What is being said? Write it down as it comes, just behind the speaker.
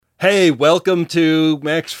Hey, welcome to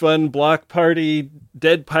Max Fun Block Party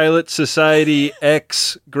Dead Pilot Society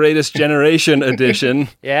X Greatest Generation Edition.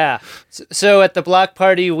 Yeah. So at the block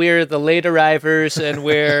party, we're the late arrivers and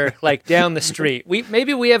we're like down the street.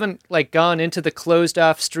 Maybe we haven't like gone into the closed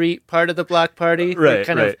off street part of the block party. Right,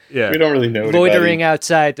 We're yeah. We don't really know loitering anybody.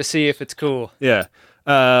 outside to see if it's cool. Yeah.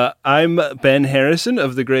 I'm Ben Harrison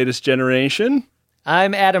of The Greatest Generation.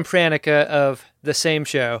 I'm Adam Pranica of The Same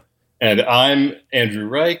Show. And I'm Andrew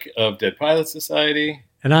Reich of Dead Pilot Society.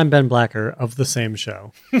 And I'm Ben Blacker of The Same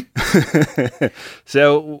Show.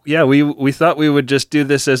 So, yeah, we thought we would just do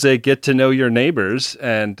this as a get to know your neighbors.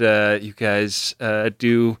 And you guys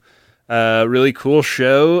do a really cool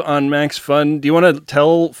show on Max Fun. Do you want to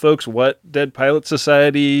tell folks what Dead Pilot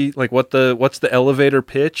Society, like what's the elevator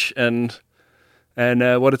pitch and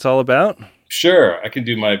what it's all about? Sure, I can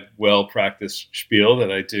do my well-practiced spiel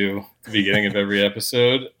that I do at the beginning of every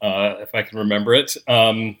episode, if I can remember it.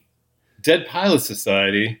 Dead Pilot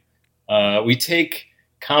Society, we take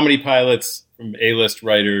comedy pilots from A-list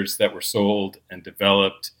writers that were sold and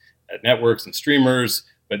developed at networks and streamers,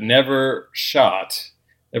 but never shot,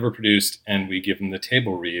 never produced, and we give them the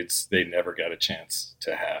table reads they never got a chance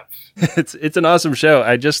to have. It's an awesome show.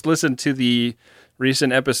 I just listened to the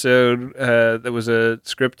recent episode that was a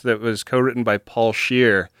script that was co-written by Paul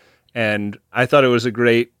Scheer, and I thought it was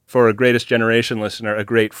for a Greatest Generation listener, a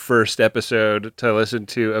great first episode to listen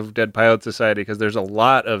to of Dead Pilot Society, because there's a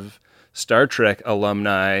lot of Star Trek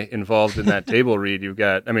alumni involved in that table read. You've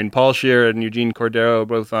got, Paul Scheer and Eugene Cordero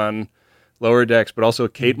both on Lower Decks, but also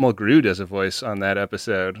Kate Mulgrew does a voice on that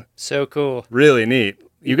episode. So cool. Really neat.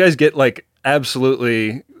 You guys get like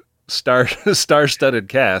absolutely star-studded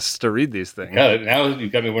casts to read these things. Yeah, now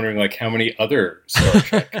you've got me wondering like how many other Star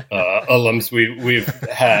Trek alums we've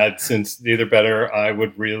had, since neither better I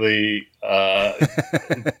would really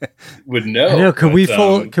would know. I know. Could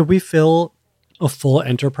we fill a full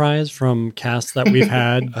Enterprise from casts that we've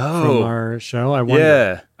had from our show? I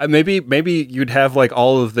wonder. Yeah, maybe you'd have like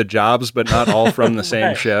all of the jobs, but not all from the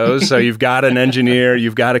same shows. So you've got an engineer,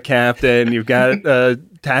 you've got a captain, you've got a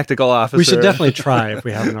tactical officer. We should definitely try if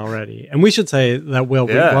we haven't already. And we should say that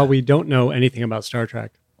while we don't know anything about Star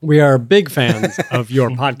Trek, we are big fans of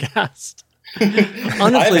your podcast.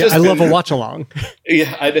 Honestly, I love a watch along.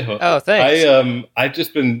 Yeah, I know. Oh, thanks. I've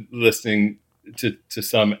just been listening to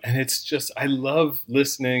some, and it's just, I love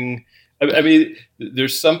listening. I mean,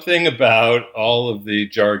 there's something about all of the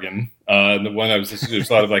jargon. The one I was listening to, there's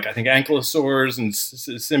a lot of like, I think ankylosaurs and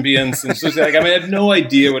symbionts, and so like, I have no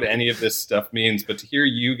idea what any of this stuff means, but to hear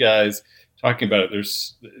you guys talking about it,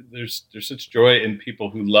 there's such joy in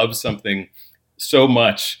people who love something so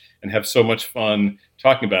much and have so much fun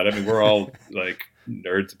talking about it. I mean, we're all like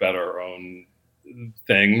nerds about our own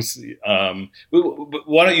things. But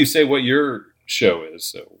why don't you say what your show is,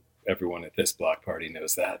 so everyone at this block party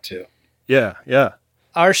knows that too? Yeah.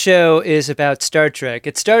 Our show is about Star Trek.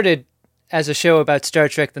 It started as a show about Star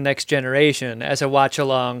Trek The Next Generation, as a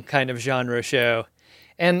watch-along kind of genre show.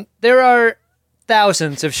 And there are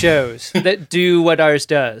thousands of shows that do what ours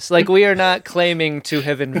does. Like, we are not claiming to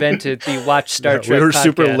have invented the Watch Star Trek we were podcast.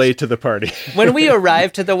 super late to the party. When we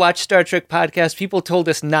arrived to the Watch Star Trek podcast, people told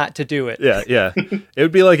us not to do it. Yeah. It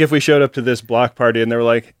would be like if we showed up to this block party and they were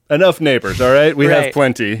like, enough neighbors, all right? We have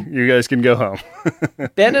plenty. You guys can go home.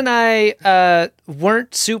 Ben and I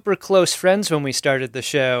weren't super close friends when we started the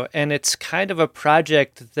show, and it's kind of a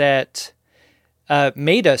project that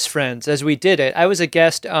made us friends as we did it. I was a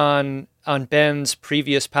guest on Ben's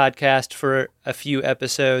previous podcast for a few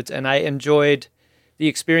episodes, and I enjoyed the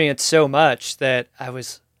experience so much that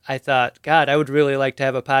I thought, God, I would really like to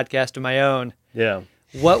have a podcast of my own. Yeah.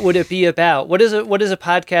 What would it be about? What is a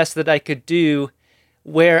podcast that I could do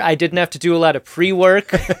where I didn't have to do a lot of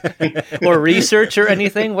pre-work or research or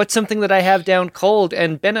anything? What's something that I have down cold?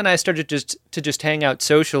 And Ben and I started to hang out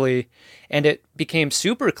socially, and it became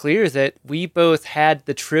super clear that we both had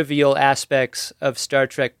the trivial aspects of Star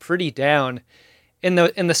Trek pretty down, in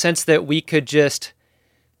the sense that we could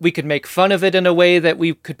make fun of it in a way that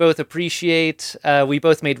we could both appreciate. We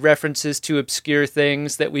both made references to obscure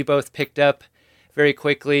things that we both picked up very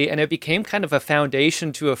quickly, and it became kind of a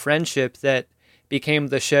foundation to a friendship that became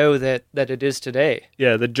the show that it is today.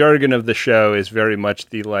 Yeah, the jargon of the show is very much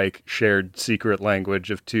the like shared secret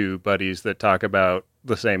language of two buddies that talk about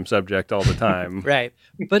the same subject all the time. Right.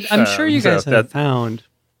 But I'm sure you guys have found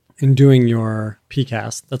in doing your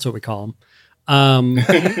PCast, that's what we call them.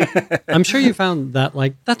 I'm sure you found that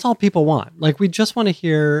like that's all people want. Like, we just want to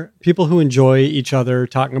hear people who enjoy each other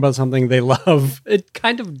talking about something they love. It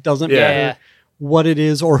kind of doesn't matter what it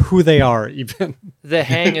is or who they are even. The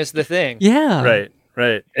hang is the thing. Yeah. Right.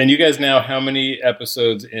 Right. And you guys now, how many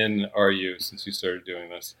episodes in are you since you started doing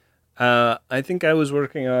this? I think I was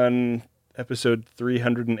working on episode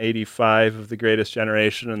 385 of The Greatest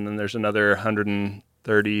Generation, and then there's another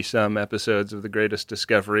 130 some episodes of The Greatest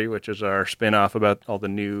Discovery, which is our spin-off about all the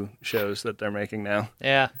new shows that they're making now.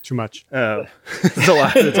 Yeah. Too much. It's a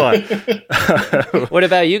lot. It's a lot. What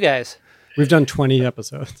about you guys? We've done 20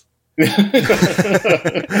 episodes.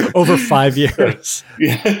 Over 5 years.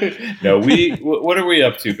 Yeah. No, what are we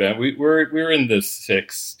up to, Ben? We're in the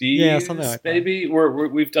 60s, yeah, something like maybe.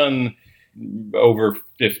 We've done over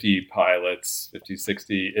 50 pilots, 50,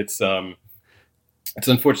 60. It's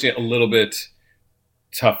unfortunately a little bit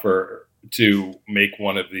tougher to make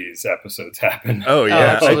one of these episodes happen. Oh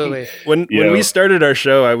yeah, absolutely. When we started our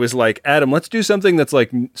show, I was like, Adam, let's do something that's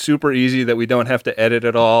like super easy that we don't have to edit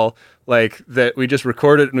at all. Like that we just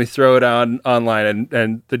record it and we throw it online.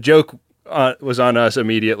 And the joke was on us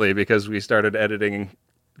immediately because we started editing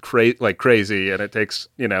like crazy, and it takes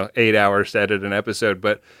 8 hours to edit an episode.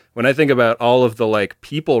 But when I think about all of the like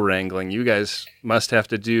people wrangling you guys must have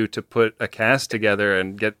to do to put a cast together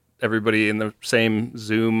and get everybody in the same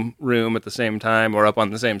Zoom room at the same time or up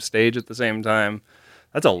on the same stage at the same time.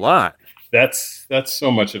 That's a lot. That's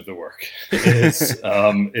so much of the work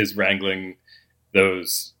is wrangling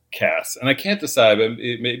those casts. And I can't decide, but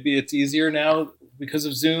maybe it's easier now because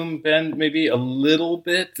of Zoom, Ben, maybe a little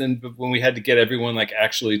bit than when we had to get everyone like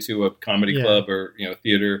actually to a comedy club or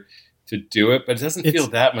theater to do it, but it doesn't feel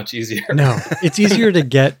that much easier. No, it's easier to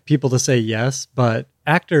get people to say yes, but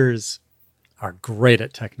actors are great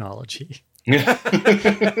at technology. Yes,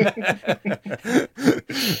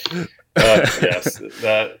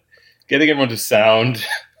 that getting everyone to sound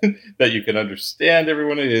that you can understand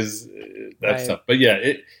everyone is that's tough. But yeah,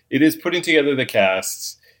 it is putting together the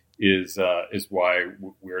casts is why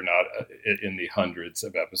we're not in the hundreds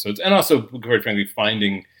of episodes, and also quite frankly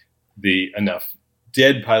finding enough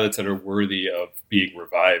dead pilots that are worthy of being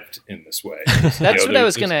revived in this way. That's what I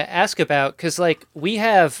was going to ask about, because like we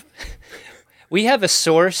have a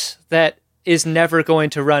source that is never going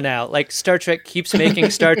to run out. Like Star Trek keeps making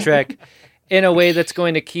Star Trek in a way that's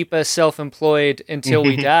going to keep us self-employed until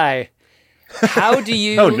we die. How do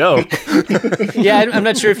you... Oh, no. Yeah, I'm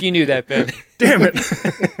not sure if you knew that, Ben. Damn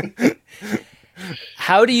it.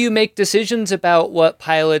 How do you make decisions about what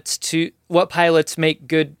pilots make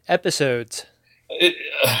good episodes?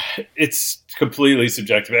 It's completely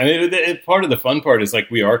subjective, and part of the fun part is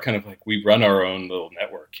like we are kind of like we run our own little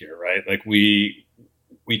network here, right? Like we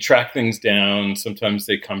track things down. Sometimes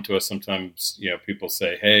they come to us. Sometimes people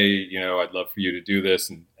say, "Hey, I'd love for you to do this,"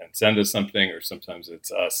 and send us something. Or sometimes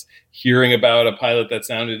it's us hearing about a pilot that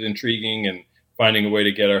sounded intriguing and finding a way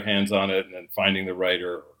to get our hands on it, and then finding the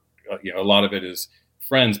writer. A lot of it is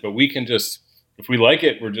friends, but we can just, if we like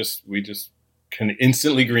it, we just can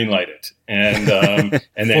instantly greenlight it, and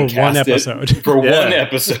then for cast one episode. it for one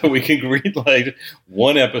episode. We can greenlight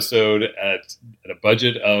one episode at a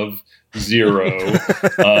budget of 0,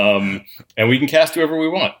 and we can cast whoever we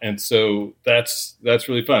want, and so that's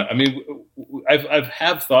really fun. I mean,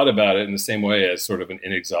 I've thought about it in the same way as sort of an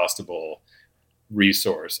inexhaustible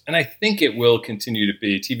resource, and I think it will continue to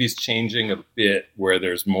be. TV's changing a bit, where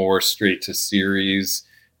there's more straight to series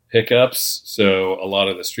pickups. So a lot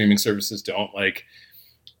of the streaming services don't like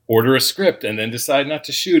order a script and then decide not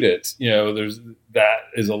to shoot it. That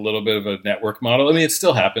is a little bit of a network model. I mean, it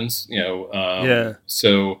still happens,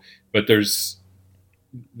 So, but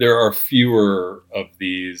there are fewer of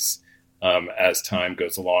these as time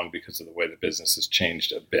goes along because of the way the business has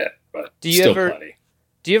changed a bit, but plenty.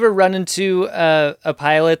 Do you ever run into a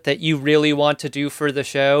pilot that you really want to do for the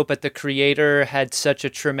show, but the creator had such a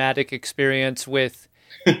traumatic experience with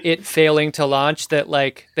it failing to launch that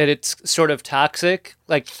it's sort of toxic?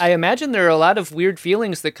 Like, I imagine there are a lot of weird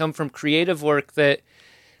feelings that come from creative work that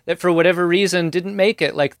for whatever reason didn't make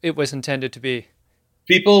it like it was intended to be.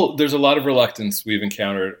 There's a lot of reluctance we've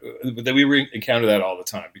encountered, encounter that all the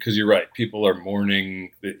time, because you're right. People are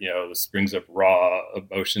mourning that, this brings up raw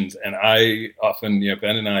emotions. And I often,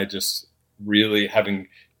 Ben and I just really having,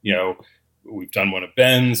 we've done one of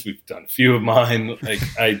Ben's, we've done a few of mine. Like,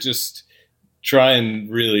 I just try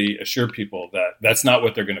and really assure people that that's not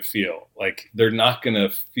what they're going to feel. Like, they're not going to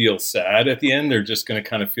feel sad at the end. They're just going to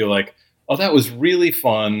kind of feel like, oh, that was really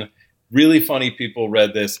fun. Really funny people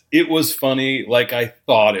read this. It was funny like I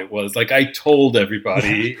thought it was. Like I told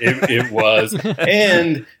everybody it was.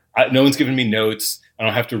 And no one's given me notes. I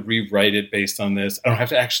don't have to rewrite it based on this. I don't have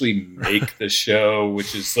to actually make the show,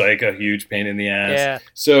 which is like a huge pain in the ass. Yeah.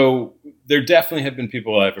 So there definitely have been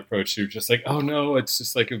people I've approached who are just like, oh no, it's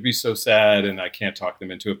just like, it would be so sad. And I can't talk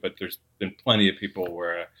them into it. But there's been plenty of people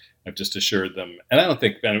where I've just assured them. And I don't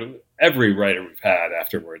think every writer we've had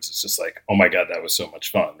afterwards is just like, oh my God, that was so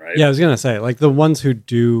much fun, right? Yeah, I was going to say, like the ones who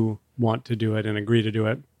do want to do it and agree to do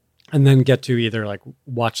it and then get to either like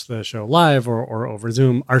watch the show live or over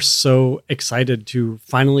Zoom are so excited to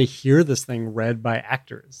finally hear this thing read by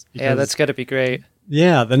actors. Yeah, that's got to be great.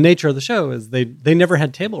 Yeah, the nature of the show is they never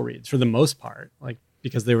had table reads for the most part, like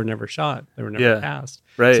because they were never shot, they were never cast.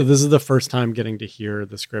 Right. So this is the first time getting to hear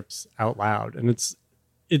the scripts out loud, and it's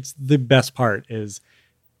the best part is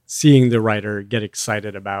seeing the writer get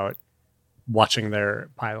excited about watching their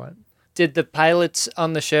pilot. Did the pilots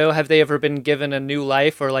on the show, have they ever been given a new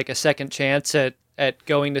life or like a second chance at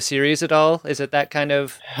going to series at all? Is it that kind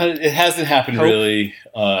of It hasn't happened hope? really.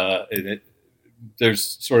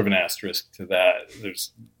 There's sort of an asterisk to that.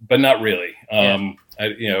 But not really.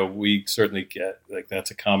 We certainly get like that's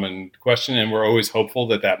a common question, and we're always hopeful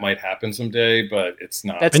that might happen someday. But it's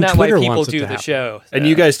not. That's And not Twitter why people wants it do to the happen. show. And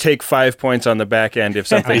you guys take 5 points on the back end if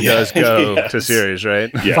something does go Yes. to series, right?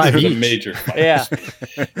 Yeah, 5 for the each. major fight. Yeah.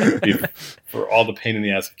 For all the pain in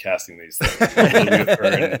the ass of casting these things. We've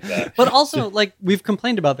earned that. But also, like, we've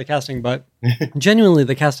complained about the casting, but genuinely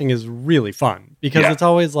the casting is really fun because Yeah. it's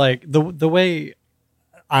always like the way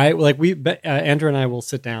Andrew and I will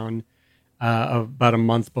sit down about a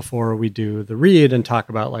month before we do the read and talk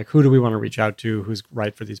about like who do we want to reach out to, who's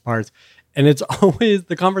right for these parts. And it's always,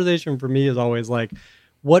 the conversation for me is always like,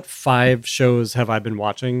 what 5 shows have I been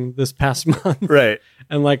watching this past month? Right.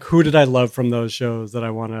 And like, who did I love from those shows that I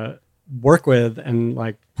want to work with and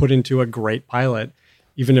like put into a great pilot,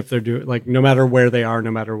 even if they're doing like, no matter where they are,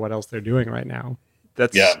 no matter what else they're doing right now.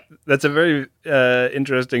 That's a very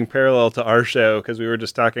interesting parallel to our show, because we were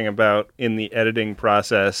just talking about in the editing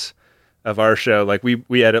process of our show, like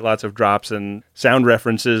we edit lots of drops and sound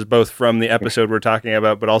references, both from the episode we're talking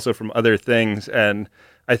about, but also from other things. And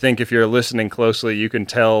I think if you're listening closely, you can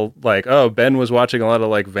tell like, oh, Ben was watching a lot of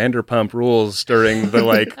like Vanderpump Rules during the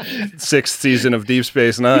like 6th season of Deep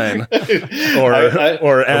Space Nine,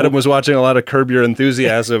 or Adam was watching a lot of Curb Your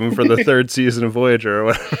Enthusiasm for the 3rd season of Voyager or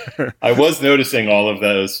whatever. I was noticing all of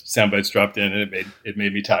those sound bites dropped in, and it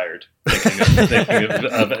made me tired thinking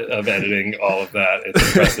of editing all of that. It's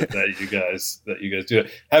impressive that you guys do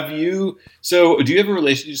it. Do you have a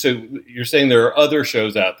relationship? So you're saying there are other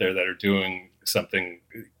shows out there that are doing something,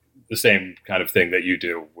 the same kind of thing that you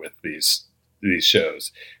do with these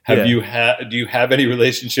shows. Do you have any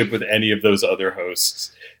relationship with any of those other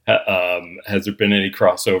hosts? Has there been any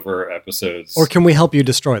crossover episodes? Or can we help you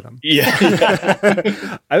destroy them?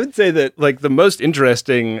 Yeah. I would say that like the most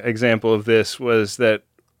interesting example of this was that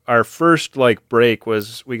our first like break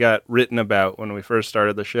was we got written about when we first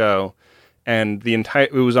started the show, and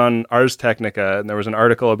it was on Ars Technica, and there was an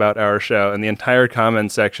article about our show, and the entire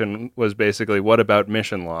comment section was basically, what about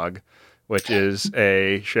Mission Log, which is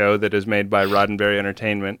a show that is made by Roddenberry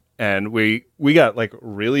Entertainment. And we got like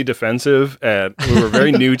really defensive, and we were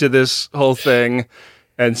very new to this whole thing.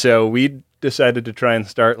 And so we decided to try and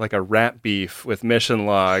start like a rap beef with Mission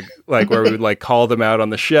Log, like where we would like call them out on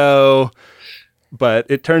the show. But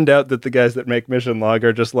it turned out that the guys that make Mission Log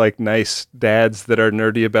are just like nice dads that are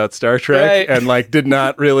nerdy about Star Trek, right, and like did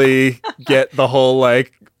not really get the whole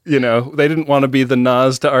like, they didn't want to be the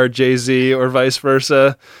Nas to our Jay-Z or vice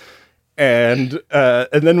versa. And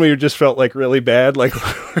then we just felt like really bad, like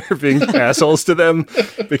we're being assholes to them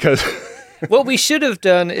because what we should have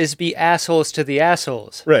done is be assholes to the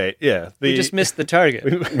assholes. Right. Yeah. We just missed the target.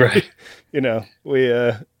 Right.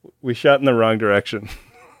 We shot in the wrong direction.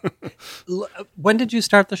 When did you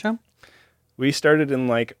start the show? We started in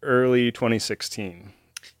like early 2016.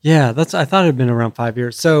 Yeah, I thought it had been around 5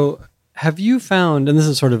 years. So have you found, and this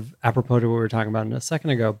is sort of apropos to what we were talking about a second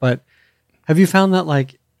ago, but have you found that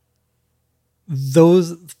like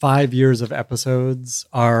those 5 years of episodes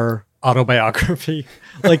are autobiography?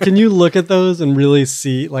 Like, can you look at those and really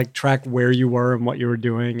see, like, track where you were and what you were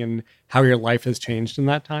doing and how your life has changed in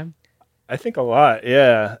that time? I think a lot.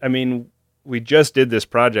 Yeah. I mean, we just did this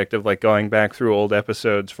project of like going back through old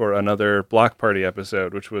episodes for another Block Party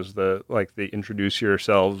episode, which was the Introduce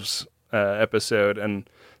Yourselves episode. And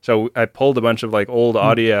so I pulled a bunch of like old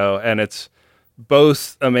audio, and it's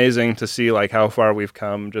both amazing to see like how far we've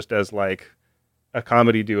come just as like a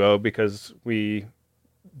comedy duo, because we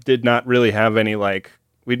did not really have any like,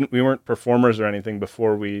 we weren't performers or anything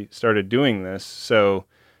before we started doing this. So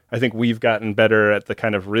I think we've gotten better at the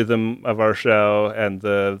kind of rhythm of our show and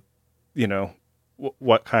the,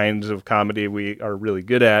 what kinds of comedy we are really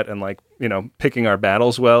good at, and like, picking our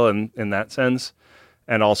battles well in that sense.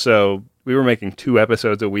 And also we were making 2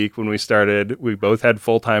 episodes a week when we started. We both had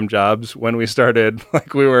full-time jobs when we started.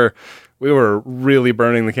 Like we were we were really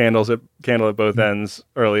burning the candle at both ends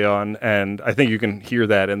early on, and I think you can hear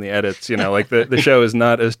that in the edits. Like the show is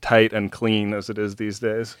not as tight and clean as it is these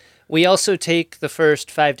days. We also take the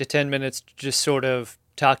first 5 to 10 minutes to just sort of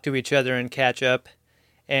talk to each other and catch up.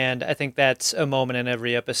 And I think that's a moment in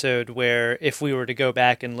every episode where if we were to go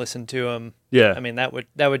back and listen to them, I mean, that would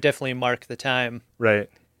definitely mark the time. Right.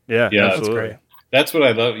 Yeah, absolutely. That's great. That's what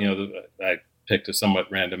I love. I picked a somewhat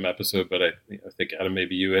random episode, but I think, Adam,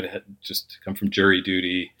 maybe you had just come from jury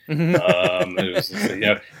duty. It was just,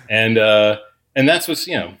 and that's what's,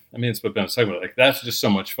 I mean, it's what Ben was talking about. Like, that's just so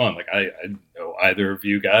much fun. Like, I know either of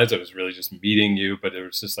you guys. I was really just meeting you, but it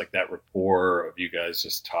was just like that rapport of you guys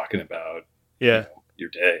just talking about, your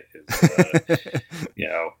day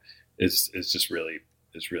is just really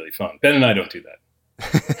fun. Ben and I don't do that.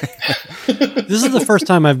 This is the first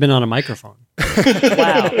time I've been on a microphone.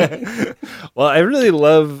 Wow. Well, I really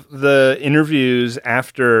love the interviews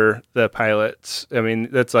after the pilots. I mean,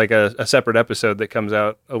 that's like a separate episode that comes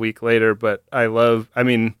out a week later, but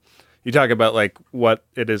you talk about like what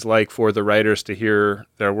it is like for the writers to hear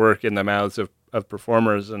their work in the mouths of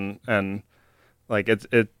performers, and like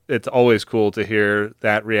it's always cool to hear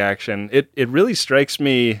that reaction. It really strikes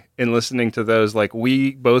me in listening to those, like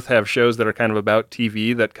we both have shows that are kind of about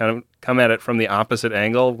TV that kind of come at it from the opposite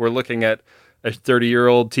angle. We're looking at a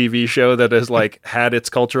 30-year-old TV show that has like had its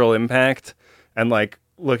cultural impact and like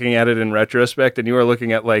looking at it in retrospect, and you are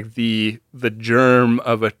looking at like the germ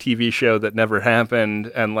of a TV show that never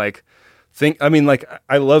happened, and like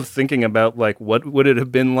I love thinking about like what would it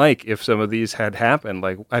have been like if some of these had happened.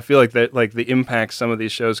 Like I feel like that like the impact some of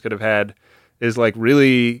these shows could have had is like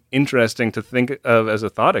really interesting to think of as a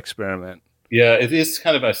thought experiment. Yeah, it is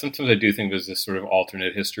kind of sometimes I do think there's this sort of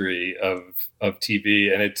alternate history of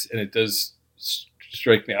TV, and it does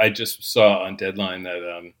strike me. I just saw on Deadline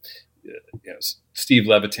that Steve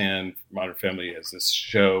Levitan, Modern Family, has this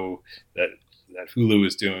show that Hulu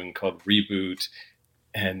is doing called Reboot.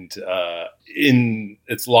 And in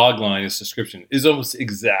its log line, its description is almost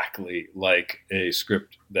exactly like a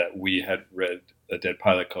script that we had read, a dead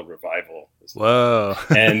pilot called Revival. Whoa!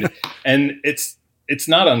 and it's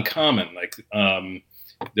not uncommon. Like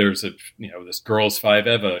there's this Girls 5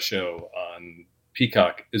 Eva show on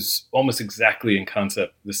Peacock is almost exactly in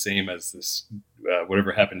concept the same as this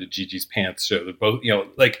Whatever Happened to Gigi's Pants show. They're both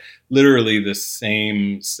like literally the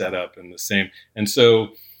same setup and the same, and so.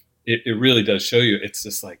 It really does show you. It's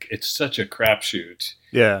just like it's such a crapshoot.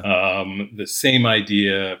 Yeah. The same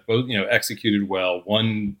idea, both executed well.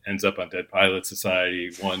 One ends up on Dead Pilot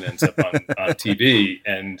Society. One ends up on TV,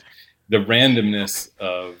 and the randomness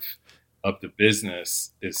of the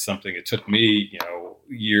business is something. It took me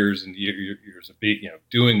years and years of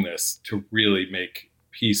doing this to really make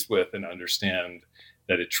peace with and understand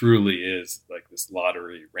that it truly is like this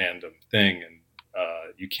lottery, random thing, and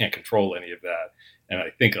you can't control any of that. And I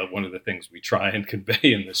think one of the things we try and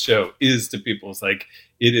convey in the show is to people, it's like,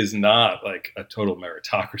 it is not like a total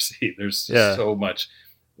meritocracy. There's just so much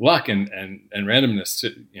luck and randomness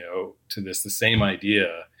to this. The same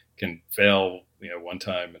idea can fail, one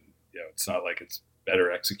time, and it's not like it's better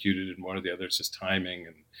executed in one or the other. It's just timing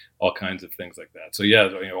and all kinds of things like that. So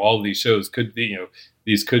all of these shows could be,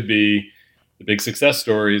 these could be the big success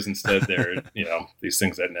stories. Instead, they're these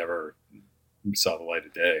things that never saw the light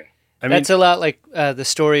of day. That's a lot like the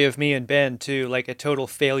story of me and Ben too, like a total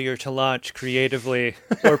failure to launch creatively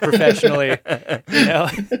or professionally.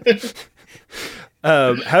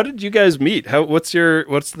 How did you guys meet? What's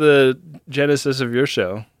the genesis of your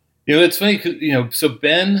show? It's funny because so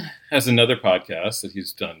Ben has another podcast that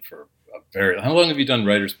he's done for how long have you done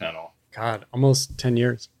Writers Panel? God, almost 10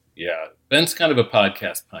 years. Yeah, Ben's kind of a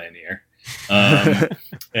podcast pioneer,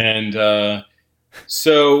 and.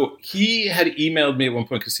 So he had emailed me at one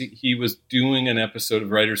point because he was doing an episode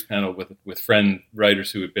of Writers Panel with friend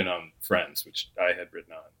writers who had been on Friends, which I had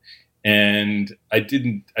written on. And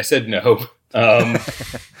I said no.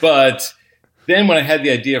 But then when I had the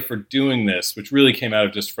idea for doing this, which really came out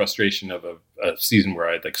of just frustration of a season where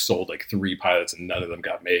I'd like sold like 3 pilots and none of them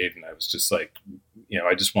got made. And I was just like,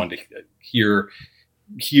 I just wanted to hear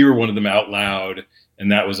one of them out loud.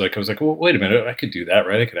 And that was like, I was like, well, wait a minute, I could do that,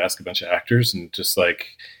 right? I could ask a bunch of actors and just like,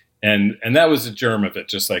 and that was the germ of it.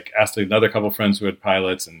 Just like asked another couple of friends who had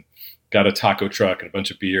pilots and got a taco truck and a bunch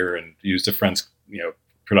of beer and used a friend's,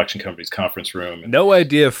 production company's conference room. And, no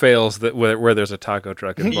idea fails that where there's a taco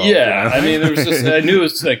truck involved. Yeah. I mean, there was just, I knew it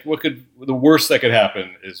was like, the worst that could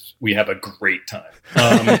happen is we have a great time.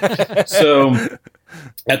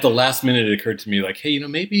 at the last minute, it occurred to me like, hey,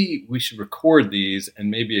 maybe we should record these and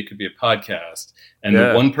maybe it could be a podcast. And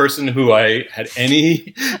the one person who I had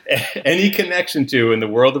any connection to in the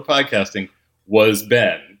world of podcasting was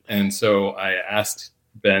Ben. And so I asked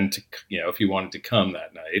Ben to, if he wanted to come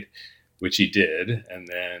that night, which he did. And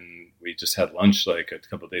then we just had lunch like a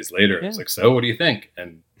couple of days later. Yeah. I was like, so what do you think?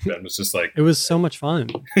 And Ben was just like, it was so much fun.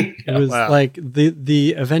 It was like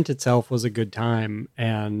the event itself was a good time.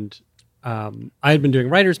 And I had been doing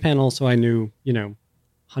writers panels, so I knew,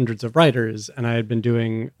 hundreds of writers. And I had been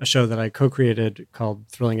doing a show that I co-created called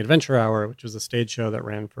Thrilling Adventure Hour, which was a stage show that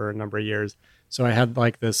ran for a number of years. So I had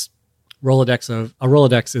like this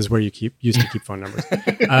Rolodex is where you used to keep phone numbers.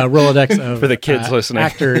 Rolodex of for the kids listening,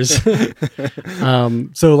 actors.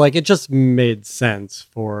 So like it just made sense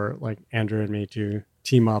for like Andrew and me to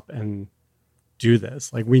team up and do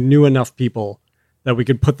this. Like we knew enough people that we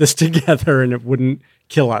could put this together and it wouldn't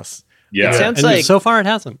kill us. Yeah, it sounds and like so far it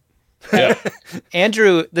hasn't. Yeah.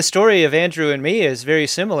 Andrew, the story of Andrew and me is very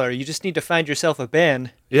similar. You just need to find yourself a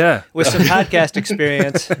Ben. Yeah, with some podcast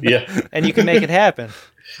experience. Yeah, and you can make it happen.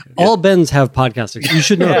 All Bens have podcast experience. You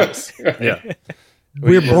should know this. Yeah.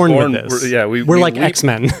 We're born with this. We're like leap,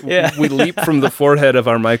 X-Men. Yeah. We leap from the forehead of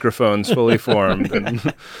our microphones fully formed. And,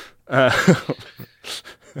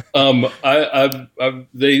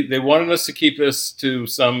 they wanted us to keep this to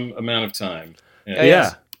some amount of time. And,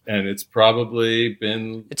 yeah. And it's probably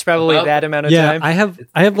been... It's probably that amount of time. I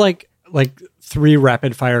have like 3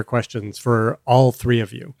 rapid fire questions for all 3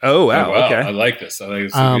 of you. Oh, wow. Okay. I like this. I think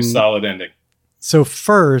it's a solid ending. So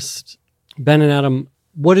first, Ben and Adam,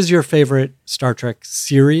 what is your favorite Star Trek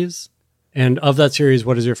series? And of that series,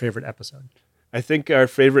 what is your favorite episode? I think our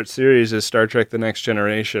favorite series is Star Trek The Next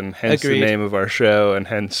Generation, hence Agreed. The name of our show and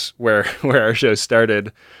hence where our show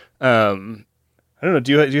started. I don't know.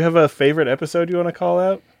 Do you have a favorite episode you want to call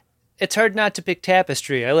out? It's hard not to pick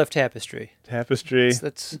Tapestry. I love Tapestry. Tapestry.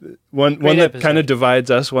 That's one that kind of divides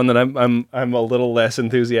us. One that I'm a little less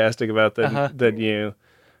enthusiastic about than you.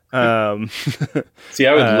 See,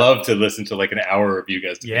 I would love to listen to like an hour of you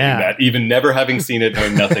guys doing that, even never having seen it,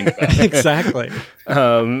 knowing nothing about it. Exactly.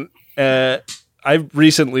 I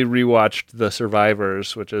recently rewatched The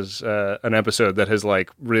Survivors, which is an episode that has like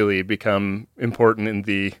really become important in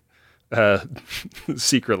the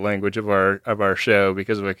secret language of our show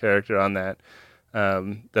because of a character on that.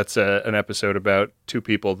 That's an episode about 2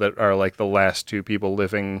 people that are like the last 2 people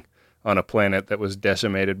living on a planet that was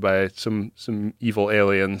decimated by some evil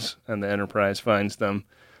aliens, and the Enterprise finds them.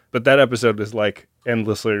 But that episode is like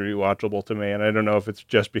endlessly rewatchable to me, and I don't know if it's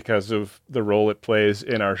just because of the role it plays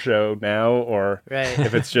in our show now, or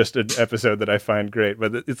if it's just an episode that I find great.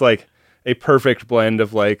 But it's like a perfect blend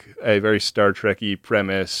of like a very Star Trek-y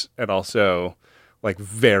premise and also like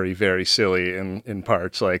very, very silly in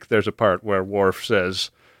parts. Like there's a part where Worf says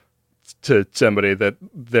to somebody that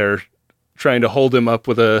they're trying to hold him up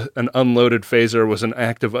with an unloaded phaser was an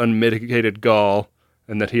act of unmitigated gall,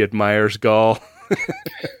 and that he admires gall.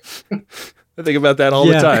 I think about that all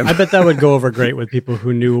the time. I bet that would go over great with people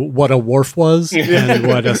who knew what a Worf was and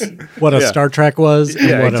what a Star Trek was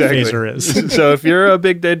and what a phaser is. So if you're a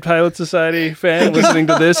Big Dead Pilot Society fan listening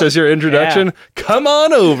to this as your introduction, come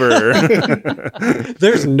on over.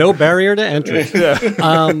 There's no barrier to entry.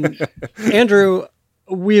 Andrew,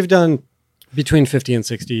 we've done between 50 and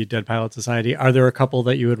 60 Dead Pilot Society. Are there a couple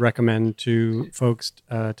that you would recommend to folks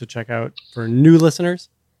to check out for new listeners?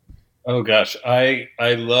 Oh gosh, I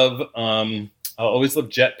love I always love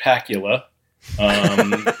Jetpackula.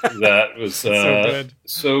 That was so good.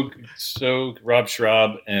 So Rob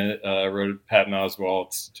Schraub and wrote Patton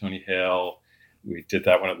Oswalt, Tony Hale. We did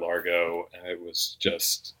that one at Largo, and it was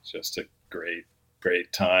just a great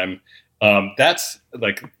time. That's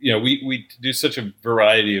like we do such a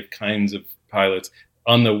variety of kinds of pilots.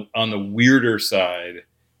 On the weirder side,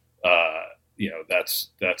 that's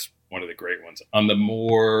one of the great ones. On the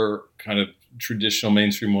more kind of traditional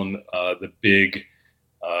mainstream one,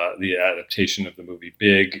 the adaptation of the movie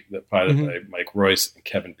Big, the pilot by Mike Royce and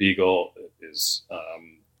Kevin Beagle is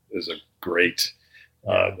a great.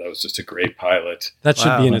 That was just a great pilot. That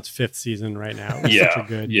should be in its 5th season right now. Such a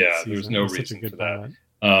good season. There's no reason for that.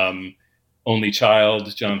 Only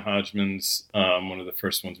Child, John Hodgman's, one of the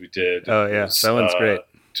first ones we did. Oh yeah, that one's great.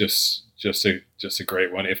 Just a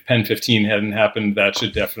great one. If Pen 15 hadn't happened, that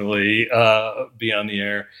should definitely be on the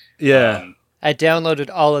air. Yeah. I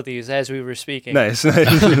downloaded all of these as we were speaking. Nice.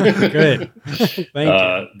 Good. Thank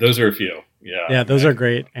you. Those are a few. Yeah, those are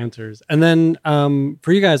great answers. And then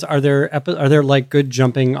for you guys, are there like good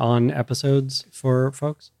jumping on episodes for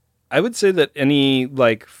folks? I would say that any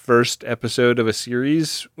like first episode of a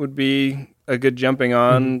series would be a good jumping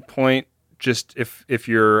on point. just if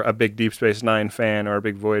you're a big Deep Space Nine fan or a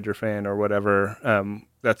big Voyager fan or whatever,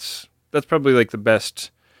 that's probably like the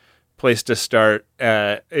best place to start.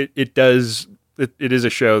 It is a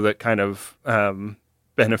show that kind of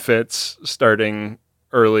benefits starting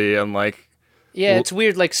early and like. Yeah, it's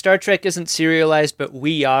weird. Like Star Trek isn't serialized, but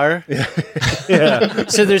we are. Yeah.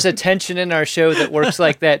 So there's a tension in our show that works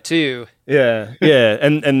like that too. Yeah.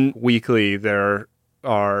 And weekly there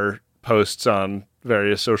are posts on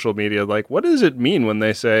various social media like, what does it mean when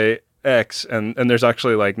they say X? And there's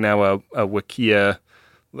actually like now a Wikia,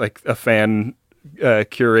 like a fan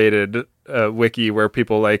curated wiki where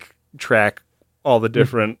people like track all the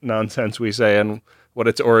different nonsense we say and what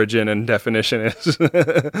its origin and definition is.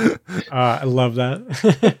 I love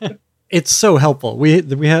that. It's so helpful. We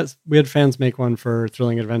had fans make one for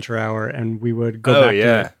Thrilling Adventure Hour, and we would go back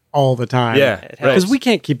to it all the time. Yeah, because we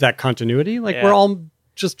can't keep that continuity. Like we're all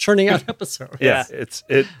just churning out episodes. Yeah,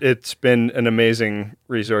 it's been an amazing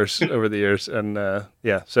resource over the years, and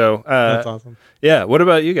so that's awesome. Yeah, what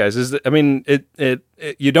about you guys?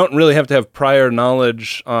 You don't really have to have prior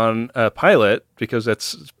knowledge on a pilot because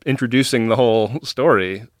that's introducing the whole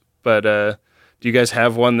story. But do you guys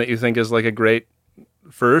have one that you think is like a great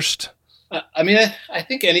first? I mean, I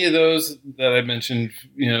think any of those that I mentioned,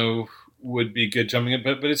 would be good jumping in,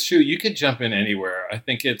 but it's true. You could jump in anywhere. I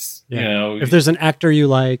think it's, if there's an actor you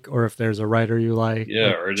like, or if there's a writer you like,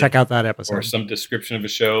 or check out that episode. Or some description of a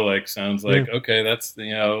show, like sounds like, okay, that's,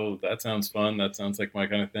 that sounds fun. That sounds like my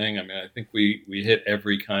kind of thing. I mean, I think we hit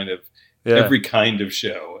every kind of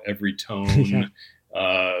show, every tone,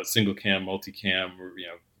 single cam, multicam,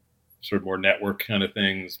 sort of more network kind of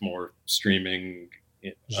things, more streaming,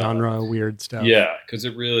 genre, weird stuff. Yeah. Cause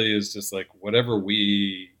it really is just like whatever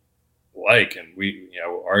we like, and we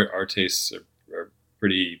our tastes are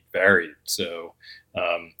pretty varied, so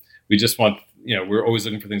we just want we're always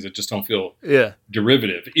looking for things that just don't feel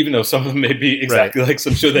derivative, even though some of them may be exactly like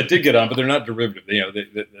some show that did get on, but they're not derivative.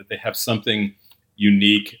 They have something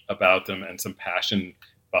unique about them and some passion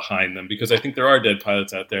behind them, because I think there are dead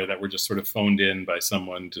pilots out there that were just sort of phoned in by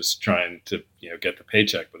someone just trying to get the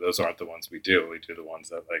paycheck, but those aren't the ones we do. We do the ones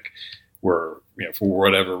that like were, for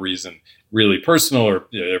whatever reason, really personal, or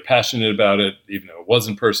they're passionate about it, even though it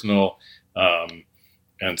wasn't personal.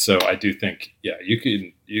 And so I do think,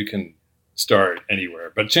 you can start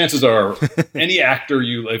anywhere, but chances are any actor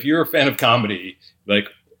if you're a fan of comedy, like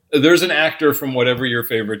there's an actor from whatever your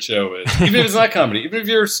favorite show is, even if it's not comedy, even if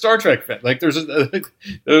you're a Star Trek fan, like there's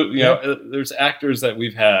there's actors that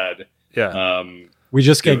we've had. Yeah. We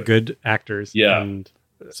just get good actors. Yeah. And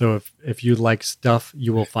so if you like stuff,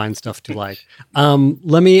 you will find stuff to like.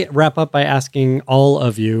 Let me wrap up by asking all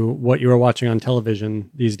of you what you are watching on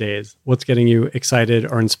television these days. What's getting you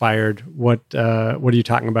excited or inspired? What are you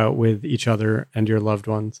talking about with each other and your loved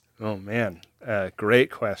ones? Oh, man.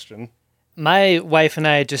 Great question. My wife and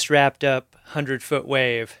I just wrapped up 100-Foot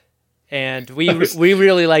Wave, and we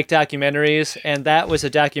really like documentaries, and that was a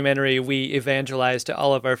documentary we evangelized to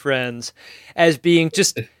all of our friends as being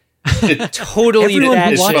just... totally everyone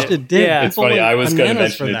who watched it did. Yeah. It's funny. I was going to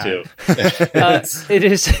mention it too.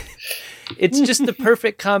 It's just the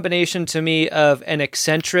perfect combination to me of an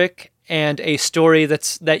eccentric and a story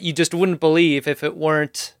that you just wouldn't believe if it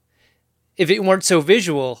weren't so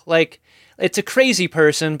visual. Like, it's a crazy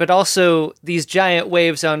person, but also these giant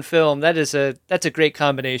waves on film. That's a great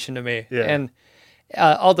combination to me. Yeah. And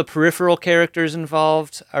all the peripheral characters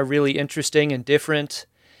involved are really interesting and different.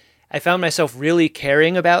 I found myself really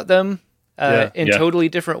caring about them in totally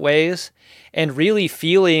different ways, and really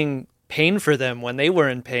feeling pain for them when they were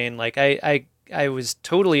in pain. Like I was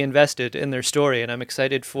totally invested in their story, and I'm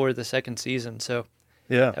excited for the second season. So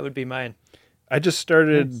that would be mine. I just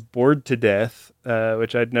started Bored to Death,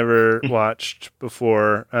 which I'd never watched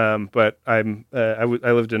before, but I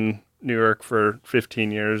lived in New York for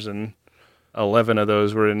 15 years, and 11 of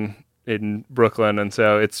those were in Brooklyn, and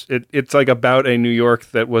so it's like about a New York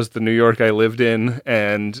that was the New York I lived in,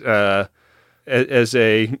 and as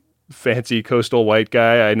a fancy coastal white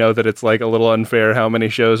guy, I know that it's like a little unfair how many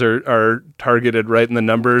shows are targeted right in the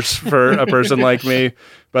numbers for a person like me,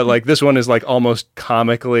 but like this one is like almost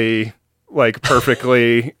comically like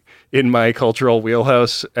perfectly in my cultural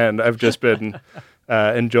wheelhouse, and I've just been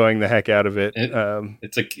enjoying the heck out of it.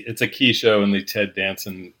 It's a key show in the Ted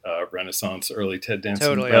Danson Renaissance, early Ted Danson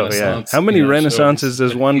totally. Renaissance. How many Renaissances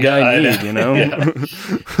does one guy need?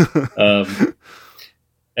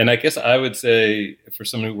 And I guess I would say, for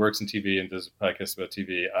someone who works in TV and does a podcast about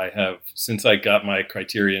TV, since I got my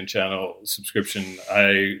Criterion Channel subscription,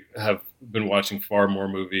 I have been watching far more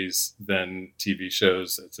movies than TV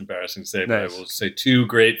shows. It's embarrassing to say, but I will say two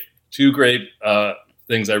great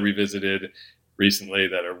things I revisited recently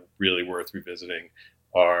that are really worth revisiting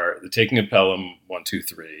are The Taking of Pelham 1, 2,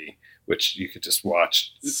 3, which you could just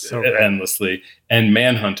watch endlessly, and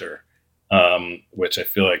Manhunter, which I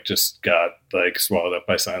feel like just got like swallowed up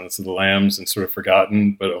by Silence of the Lambs and sort of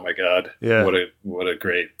forgotten. But oh my God, what a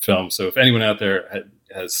great film! So if anyone out there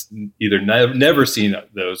has either never seen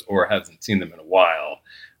those or hasn't seen them in a while,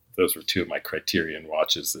 those were two of my Criterion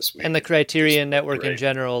watches this week. And the Criterion Network in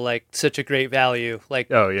general, like such a great value.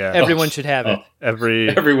 Like, everyone should have it.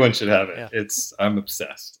 Everyone should have it. Yeah. I'm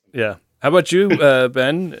obsessed. Yeah. How about you,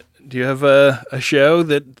 Ben? Do you have a show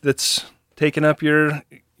that's taken up your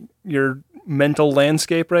mental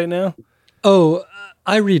landscape right now? Oh,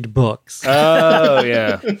 I read books. Oh,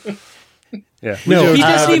 yeah. Yeah. No, he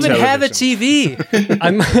doesn't even have a TV.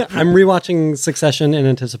 I'm rewatching Succession in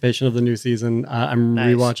anticipation of the new season. I'm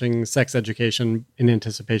rewatching Sex Education in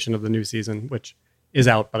anticipation of the new season, which is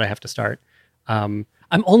out, but I have to start. I'm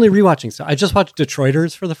only rewatching stuff. I just watched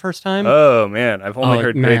Detroiters for the first time. Oh man, I've only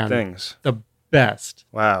heard great things. The best.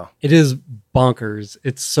 Wow. It is bonkers.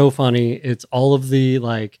 It's so funny. It's all of the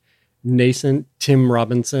like nascent Tim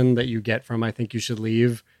Robinson that you get from I Think You Should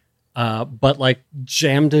Leave. But like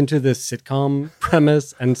jammed into this sitcom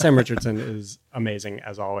premise, and Sam Richardson is amazing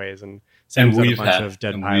as always, and Sam's had a bunch of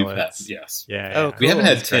Dead Pilots. Yes, yeah. Oh, cool. We haven't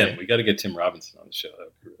had Tim. We got to get Tim Robinson on the show. That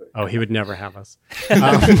would be really cool. He would never have us.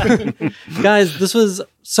 Guys, this was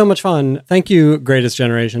so much fun. Thank you, Greatest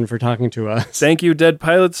Generation, for talking to us. Thank you, Dead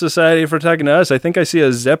Pilots Society, for talking to us. I think I see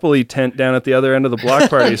a Zeppeli tent down at the other end of the block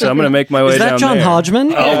party, so I'm going to make my way down there. Is that John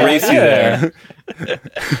Hodgman? I'll race you there.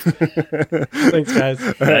 Thanks, guys.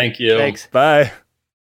 Thank you. Thanks. Bye.